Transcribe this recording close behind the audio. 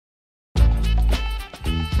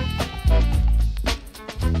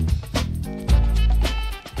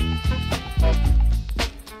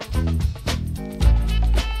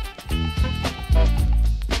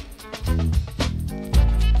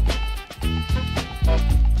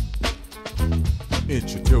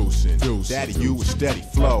Introducing Daddy U with steady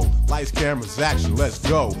flow. Lights, cameras, action, let's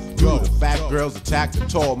go. Do the fat girls attack the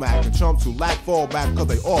tall Mac, and chumps who lack fall back cause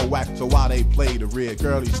they all whack. So while they play the rear,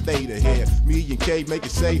 girlies stay the hair. Me and K make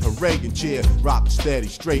it say hooray and cheer. Rock steady,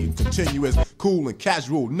 straight and continuous, cool and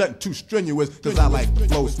casual, nothing too strenuous. Cause I like the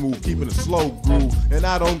flow smooth, keeping a slow groove. And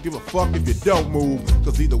I don't give a fuck if you don't move,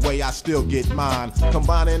 cause either way I still get mine.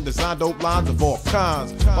 Combine and design dope lines of all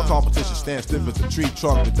kinds. My competition stands stiff as a tree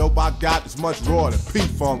trunk. The dope I got is much rawer than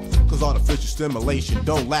P-Funk. Cause artificial stimulation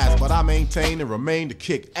don't last, but I maintain and remain to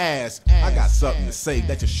kick ass. I got something to say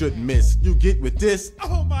that you shouldn't miss. You get with this?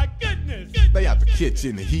 Oh my goodness! Stay out the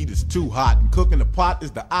kitchen, the heat is too hot, and cooking the pot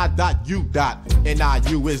is the I.U.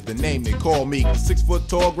 NIU is the name they call me. 6 foot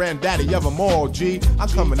tall granddaddy of them all, G. I'm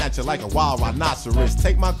coming at you like a wild rhinoceros.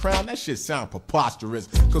 Take my crown, that shit sound preposterous.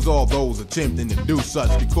 Cause all those attempting to do such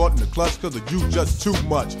get caught in the clutch cause of you just too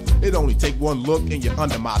much. It only take one look and you're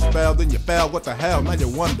under my spell, then you fail, what the hell, now you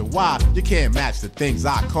wonder why. You can't match the things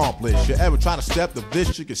I accomplish. You ever try to step to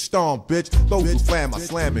this, you get stormed, bitch. Those who slam, I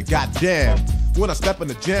slam it, goddamn. When I step in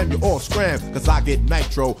the jam, you all scram, cause I get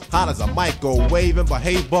nitro, hot as a microwave, and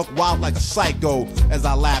behave buck wild like a psycho. As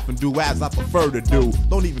I laugh and do as I prefer to do.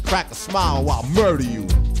 Don't even crack a smile while I murder you.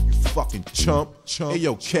 You fucking chump. Hey,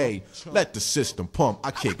 yo, K, let the system pump.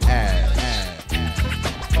 I kick ass.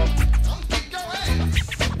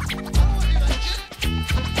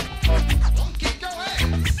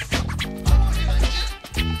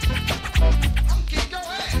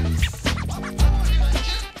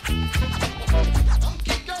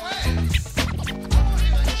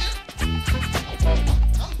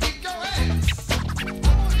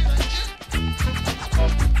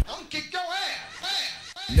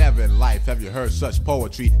 Never in life have you heard such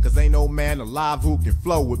poetry, cause ain't no man alive who can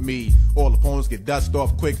flow with me. All opponents get dust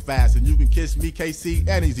off quick fast, and you can kiss me, KC,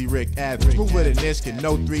 and Easy Rick as smoother than this can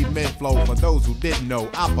no 3 men flow. For those who didn't know,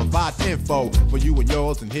 I'll provide info for you and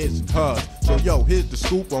yours and his and hers. So yo, here's the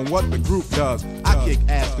scoop on what the group does. I kick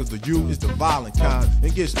ass cause the U is the violent kind,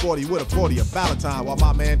 and get sporty with a 40 of Valentine, while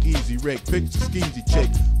my man Easy Rick picks a skeezy chick,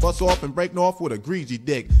 bust off and break off with a greasy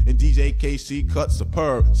dick, and DJ KC cuts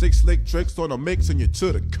superb. 6 slick tricks on a mix and you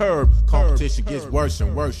to the curb. Competition gets worse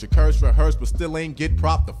and worse. You curse, rehearse, but still ain't get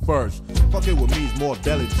propped the first. Fucking with me's more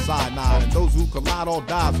deadly than cyanide, and those who collide all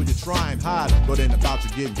die, so you try and hide. But then about to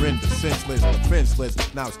get rendered senseless, defenseless.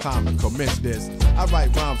 Now it's time to commence this. I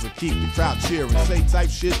write rhymes to keep the crowd cheering, say type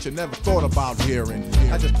shit you never thought about hearing.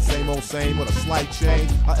 I just the same old same with a slight change.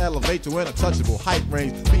 I elevate to an untouchable height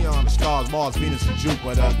range, beyond the stars, Mars, Venus, and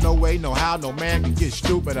Jupiter. No way, no how, no man can get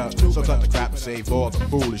stupider. So cut the crap and save all the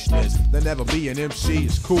foolishness. There'll never be an MC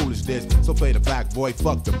as cool as this. So play the back, boy,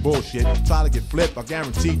 fuck the bullshit. Try to get flipped, I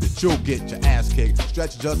guarantee that you'll get your ass kicked.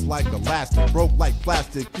 Stretch just like elastic, broke like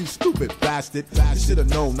plastic, you stupid bastard. You should've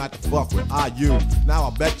known not to fuck with IU. Now I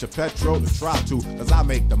bet your petrol to try to, cause I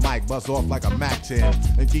make the mic buzz off like a Mac 10,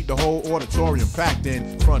 and keep the whole auditorium packed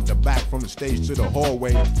in, front to back, from the stage to the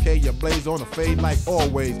hallway. K, your blaze on the fade like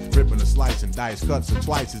always, ripping a slice and dice, cuts are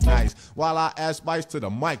twice as nice, while I add spice to the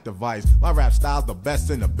mic device. My rap style's the best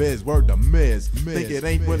in the biz, word to Miz. Think it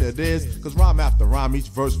ain't when it is, cause rhyme after rhyme, each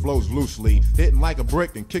verse flows loosely, hitting like a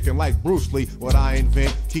brick and kicking like Bruce Lee. What I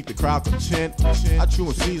invent, keep the crowd content. I chew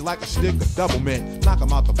and seize like a stick of double mint, knock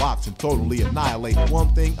 'em out the box and totally annihilate.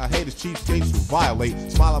 One thing I hate is cheapskates who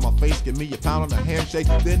violate. Smile on my face, give me a pound on a handshake,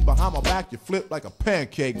 then behind my back you flip like a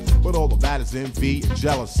pancake. But all of that is envy and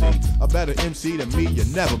jealousy. A better MC than me you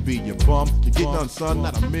never be, you bum. You get none, son,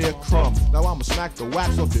 not a mere crumb. Now I'ma smack the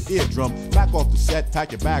wax off your eardrum. Back off the set,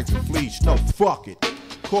 pack your bags and flee. No, fuck it,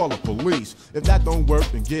 call the police. If that don't work,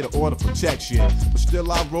 then get an order protection. But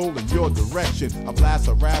still I roll in your direction. I blast,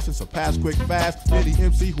 harass, and surpass quick fast. Any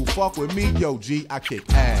MC who fuck with me, yo G, I kick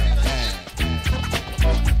ass.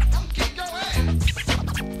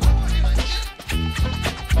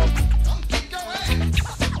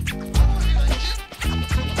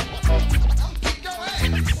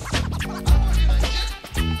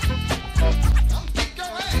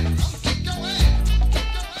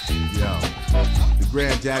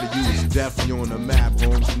 Granddaddy, you is definitely on the map,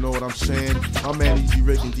 homes, you know what I'm saying? My man Easy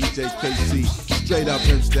Rick and DJ KC, straight up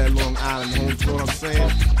Hempstead, Long Island, homes, you know what I'm saying?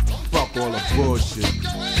 Fuck all the bullshit.